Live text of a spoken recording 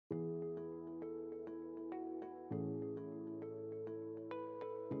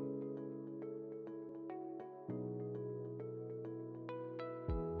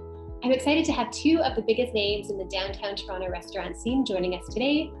I'm excited to have two of the biggest names in the downtown Toronto restaurant scene joining us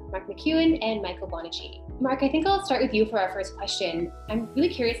today, Mark McEwan and Michael Bonacini. Mark, I think I'll start with you for our first question. I'm really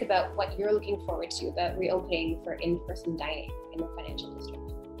curious about what you're looking forward to about reopening for in-person dining in the financial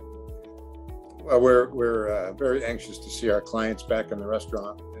district. Well, we're very anxious to see our clients back in the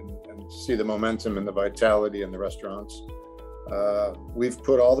restaurant and see the momentum and the vitality in the restaurants. We've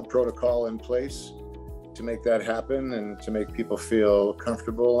put all the protocol in place to make that happen and to make people feel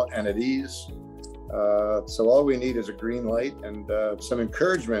comfortable and at ease. So all we need is a green light and some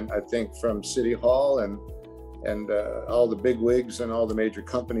encouragement, I think, from City Hall and all the big wigs and all the major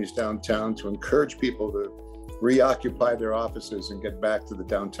companies downtown to encourage people to reoccupy their offices and get back to the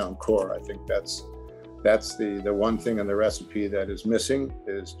downtown core. I think that's the one thing in the recipe that is missing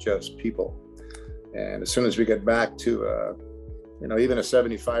is just people. And as soon as we get back to even a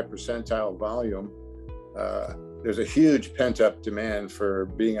 75 percentile volume, there's a huge pent-up demand for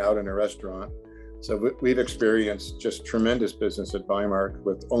being out in a restaurant. So we've experienced just tremendous business at Weimar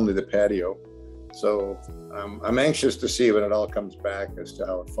with only the patio. So I'm anxious to see when it all comes back as to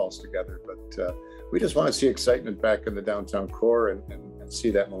how it falls together. But we just want to see excitement back in the downtown core and see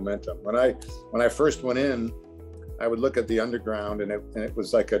that momentum. When I first went in, I would look at the underground and it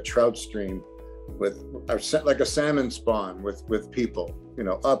was like a trout stream with like a salmon spawn with people,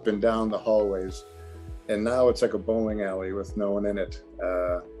 up and down the hallways. And now it's like a bowling alley with no one in it.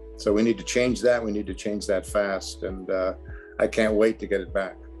 So we need to change that. We need to change that fast. And I can't wait to get it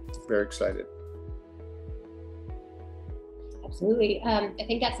back. Very excited. Absolutely. I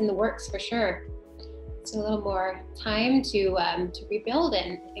think that's in the works for sure. It's a little more time to rebuild,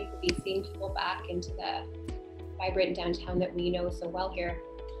 and I think we'll be seeing people back into the vibrant downtown that we know so well here.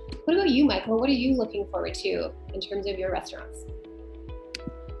 What about you, Michael? What are you looking forward to in terms of your restaurants?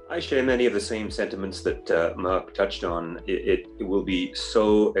 I share many of the same sentiments that Mark touched on. It will be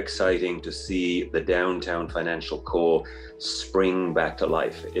so exciting to see the downtown financial core spring back to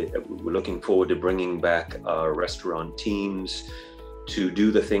life. We're looking forward to bringing back our restaurant teams to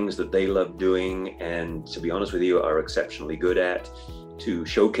do the things that they love doing and, to be honest with you, are exceptionally good at, to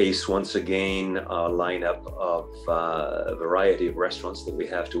showcase once again our lineup of a variety of restaurants that we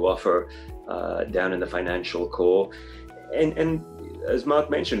have to offer down in the financial core. And as Mark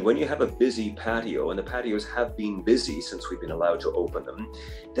mentioned, when you have a busy patio, and the patios have been busy since we've been allowed to open them,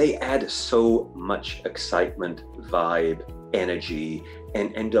 they add so much excitement, vibe, energy,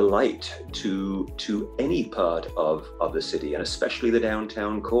 and delight to any part of the city, and especially the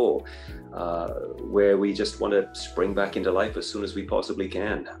downtown core, where we just want to spring back into life as soon as we possibly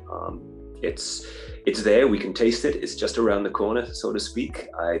can. It's there, we can taste it, it's just around the corner, so to speak.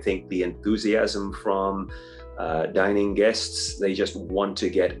 I think the enthusiasm from dining guests, they just want to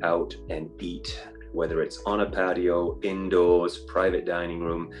get out and eat, whether it's on a patio, indoors, private dining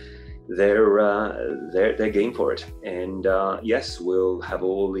room. They're game for it. And yes, we'll have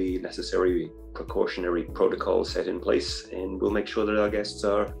all the necessary precautionary protocols set in place, and we'll make sure that our guests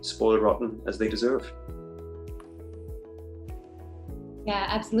are spoiled rotten as they deserve. Yeah,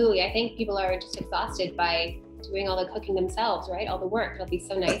 absolutely. I think people are just exhausted by doing all the cooking themselves, right? All the work. It'll be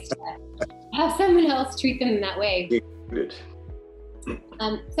so nice to have someone else treat them in that way. Good.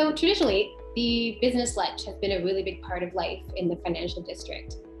 So traditionally, the business lunch has been a really big part of life in the financial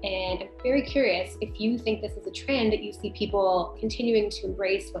district. And I'm very curious if you think this is a trend that you see people continuing to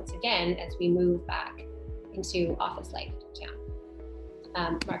embrace once again as we move back into office life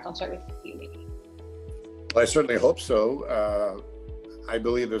downtown. Mark, I'll start with you maybe. Well, I certainly hope so. I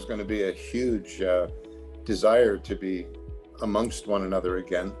believe there's going to be a huge desire to be amongst one another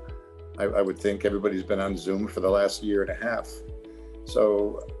again. I would think everybody's been on Zoom for the last year and a half.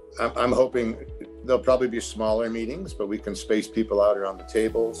 So I'm hoping there'll probably be smaller meetings, but we can space people out around the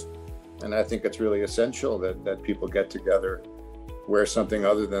tables. And I think it's really essential that people get together, wear something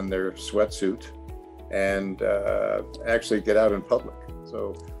other than their sweatsuit, and actually get out in public.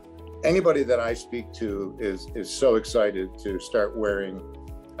 So anybody that I speak to is so excited to start wearing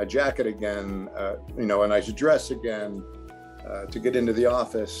a jacket again, a nice dress again, to get into the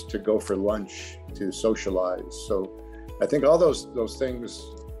office, to go for lunch, to socialize. So I think all those things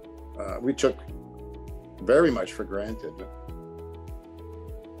we took very much for granted.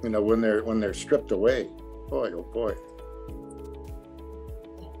 When they're stripped away, boy, oh boy.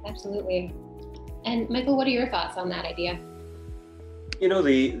 Absolutely. And Michael, what are your thoughts on that idea? The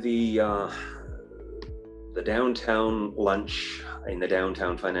downtown lunch in the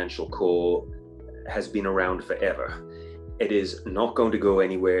downtown financial core has been around forever. It is not going to go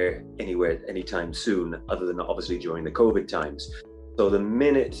anywhere anytime soon, other than obviously during the COVID times. So the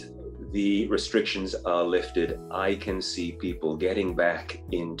minute the restrictions are lifted, I can see people getting back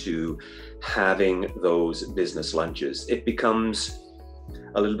into having those business lunches. It becomes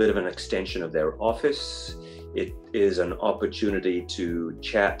a little bit of an extension of their office. It is an opportunity to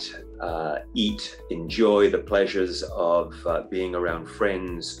chat, eat, enjoy the pleasures of being around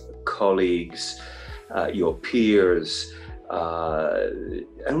friends, colleagues, your peers.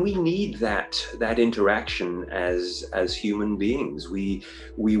 And we need that interaction as human beings. We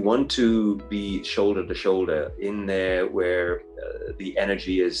want to be shoulder to shoulder in there where the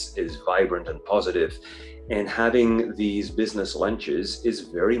energy is vibrant and positive. And having these business lunches is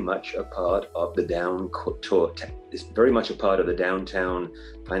very much a part of the downtown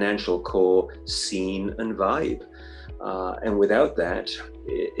financial core scene and vibe. And without that,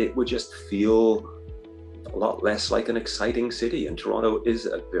 it would just feel a lot less like an exciting city. And Toronto is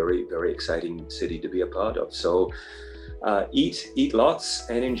a very, very exciting city to be a part of. So eat lots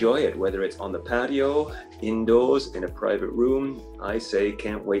and enjoy it, whether it's on the patio, indoors, in a private room. I say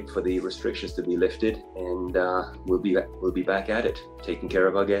can't wait for the restrictions to be lifted, and we'll be back at it, taking care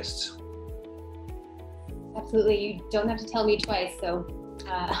of our guests. Absolutely, you don't have to tell me twice, so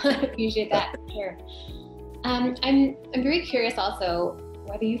I appreciate that for sure. I'm very curious also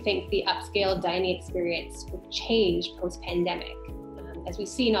whether you think the upscale dining experience will change post-pandemic. As we've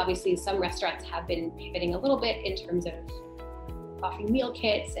seen, obviously, some restaurants have been pivoting a little bit in terms of offering meal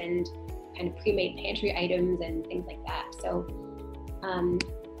kits and kind of pre-made pantry items and things like that. So,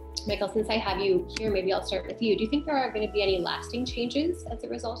 Michael, since I have you here, maybe I'll start with you. Do you think there are going to be any lasting changes as a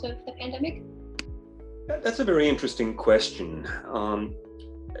result of the pandemic? That's a very interesting question.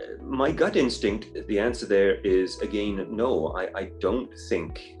 My gut instinct, the answer there is, again, no. I don't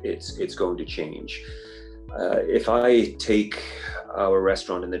think it's going to change. If I take our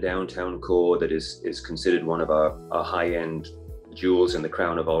restaurant in the downtown core that is considered one of our high-end jewels in the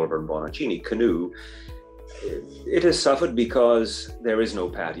crown of Oliver and Bonacini, Canoe, it has suffered because there is no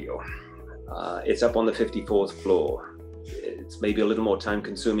patio. It's up on the 54th floor. It's maybe a little more time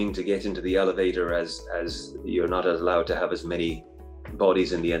consuming to get into the elevator as you're not allowed to have as many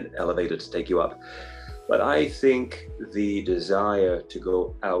bodies in the elevator to take you up. But I think the desire to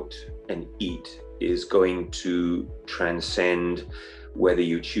go out and eat is going to transcend whether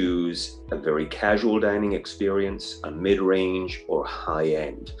you choose a very casual dining experience, a mid-range, or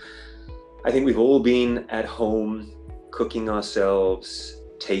high-end. I think we've all been at home cooking ourselves,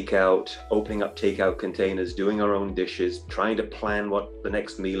 takeout, opening up takeout containers, doing our own dishes, trying to plan what the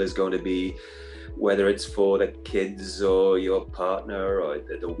next meal is going to be, whether it's for the kids or your partner or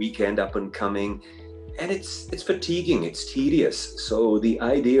the weekend up and coming. And it's fatiguing, it's tedious. So the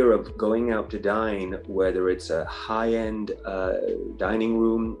idea of going out to dine, whether it's a high-end dining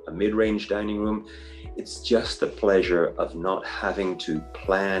room, a mid-range dining room, it's just the pleasure of not having to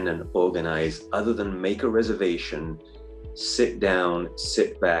plan and organize other than make a reservation, sit down,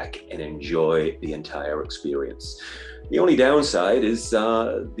 sit back, and enjoy the entire experience. The only downside is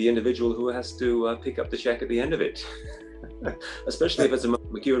the individual who has to pick up the check at the end of it, especially if it's a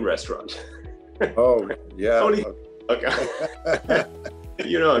McEwan restaurant. Oh, yeah. Okay.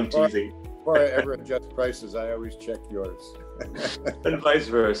 You know I'm teasing. Before I ever adjust prices, I always check yours. And vice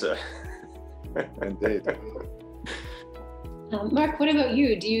versa. Indeed. Mark, what about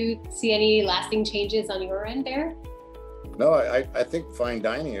you? Do you see any lasting changes on your end there? No, I think fine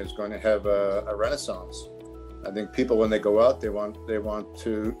dining is going to have a renaissance. I think people, when they go out, they want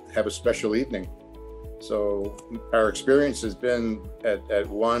to have a special evening. So our experience has been at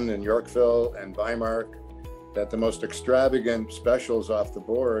one in Yorkville and Weimar that the most extravagant specials off the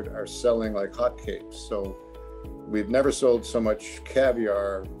board are selling like hotcakes. So we've never sold so much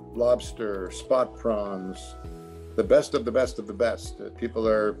caviar, lobster, spot prawns, the best of the best of the best. People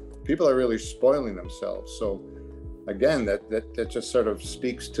are really spoiling themselves. So again, that just sort of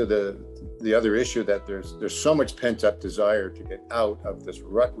speaks to the other issue that there's so much pent-up desire to get out of this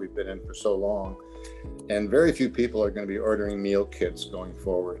rut we've been in for so long. And very few people are going to be ordering meal kits going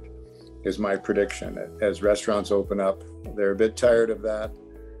forward, is my prediction. As restaurants open up, they're a bit tired of that.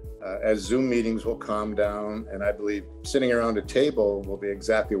 As Zoom meetings will calm down, and I believe sitting around a table will be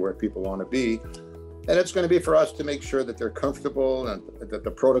exactly where people want to be. And it's going to be for us to make sure that they're comfortable and that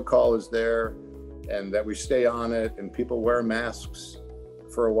the protocol is there and that we stay on it and people wear masks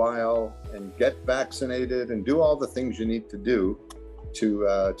for a while and get vaccinated and do all the things you need to do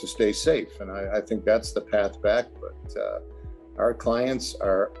to stay safe. And I think that's the path back. But our clients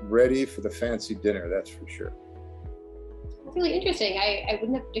are ready for the fancy dinner, that's for sure. That's really interesting. I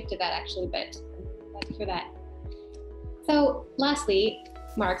wouldn't have predicted that actually, but I'm glad to hear that. So lastly,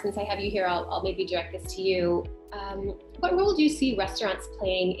 Mark, since I have you here, I'll maybe direct this to you. What role do you see restaurants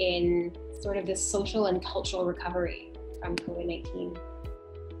playing in sort of this social and cultural recovery from COVID-19?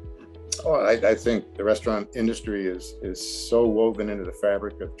 Oh, I think the restaurant industry is so woven into the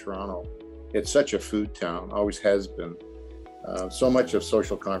fabric of Toronto. It's such a food town, always has been. So much of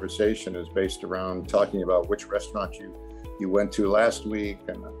social conversation is based around talking about which restaurant you went to last week,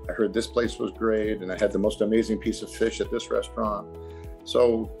 and I heard this place was great, and I had the most amazing piece of fish at this restaurant.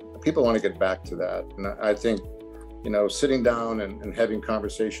 So people want to get back to that. And I think, sitting down and having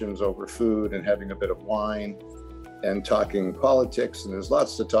conversations over food and having a bit of wine and talking politics, and there's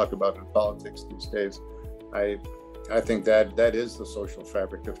lots to talk about in politics these days. I think that is the social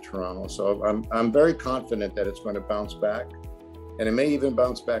fabric of Toronto. So I'm very confident that it's going to bounce back, and it may even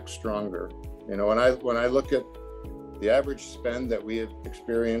bounce back stronger. When I look at the average spend that we have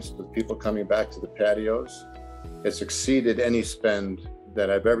experienced with people coming back to the patios, it's exceeded any spend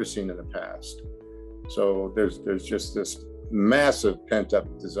that I've ever seen in the past. So there's just this massive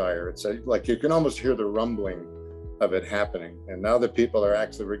pent-up desire. It's like you can almost hear the rumbling of it happening. And now that people are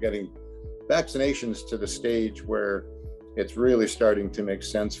we're getting vaccinations to the stage where it's really starting to make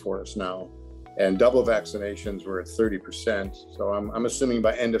sense for us now. And double vaccinations, we're at 30%. So I'm assuming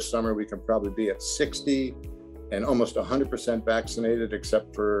by end of summer, we can probably be at 60 and almost 100% vaccinated,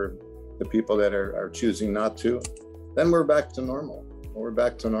 except for the people that are choosing not to. Then we're back to normal. We're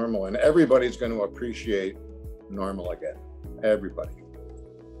back to normal, and everybody's going to appreciate normal again. Everybody.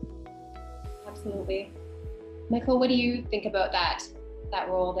 Absolutely. Michael, what do you think about that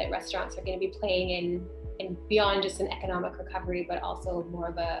role that restaurants are going to be playing in beyond just an economic recovery, but also more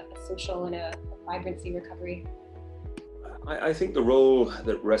of a social and a vibrancy recovery? I think the role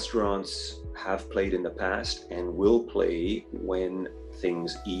that restaurants have played in the past and will play when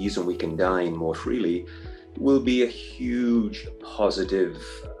things ease and we can dine more freely will be a huge positive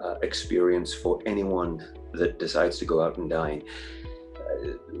experience for anyone that decides to go out and dine.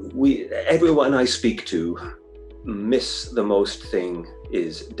 Everyone I speak to miss the most thing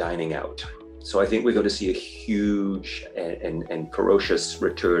is dining out. So I think we're going to see a huge and ferocious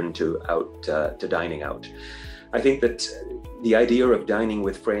return to dining out. I think that the idea of dining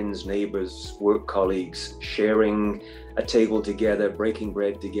with friends, neighbors, work colleagues, sharing a table together, breaking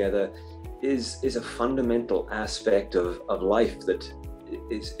bread together is a fundamental aspect of life that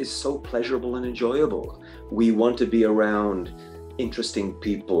is so pleasurable and enjoyable. We want to be around interesting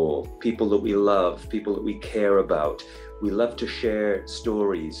people that we love, people that we care about. We love to share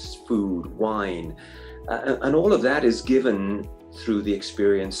stories, food, wine, and all of that is given through the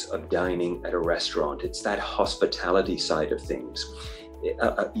experience of dining at a restaurant. It's that hospitality side of things.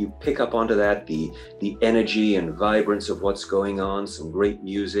 You pick up onto that, the energy and vibrance of what's going on, some great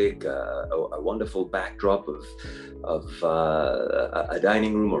music, a wonderful backdrop of a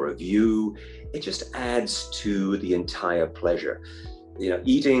dining room or a view. It just adds to the entire pleasure.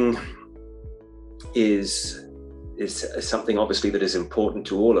 Eating is something obviously that is important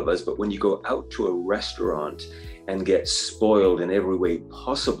to all of us, but when you go out to a restaurant and get spoiled in every way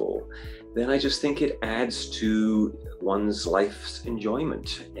possible, then I just think it adds to one's life's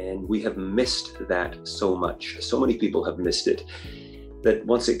enjoyment. And we have missed that so much. So many people have missed it, that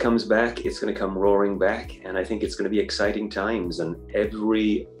once it comes back, it's going to come roaring back. And I think it's going to be exciting times. And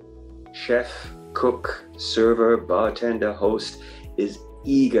every chef, cook, server, bartender, host is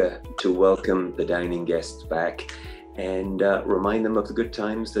eager to welcome the dining guests back and remind them of the good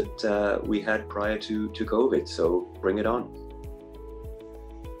times that we had prior to COVID. So bring it on.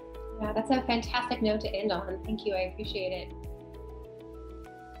 Yeah, that's a fantastic note to end on. Thank you. I appreciate it.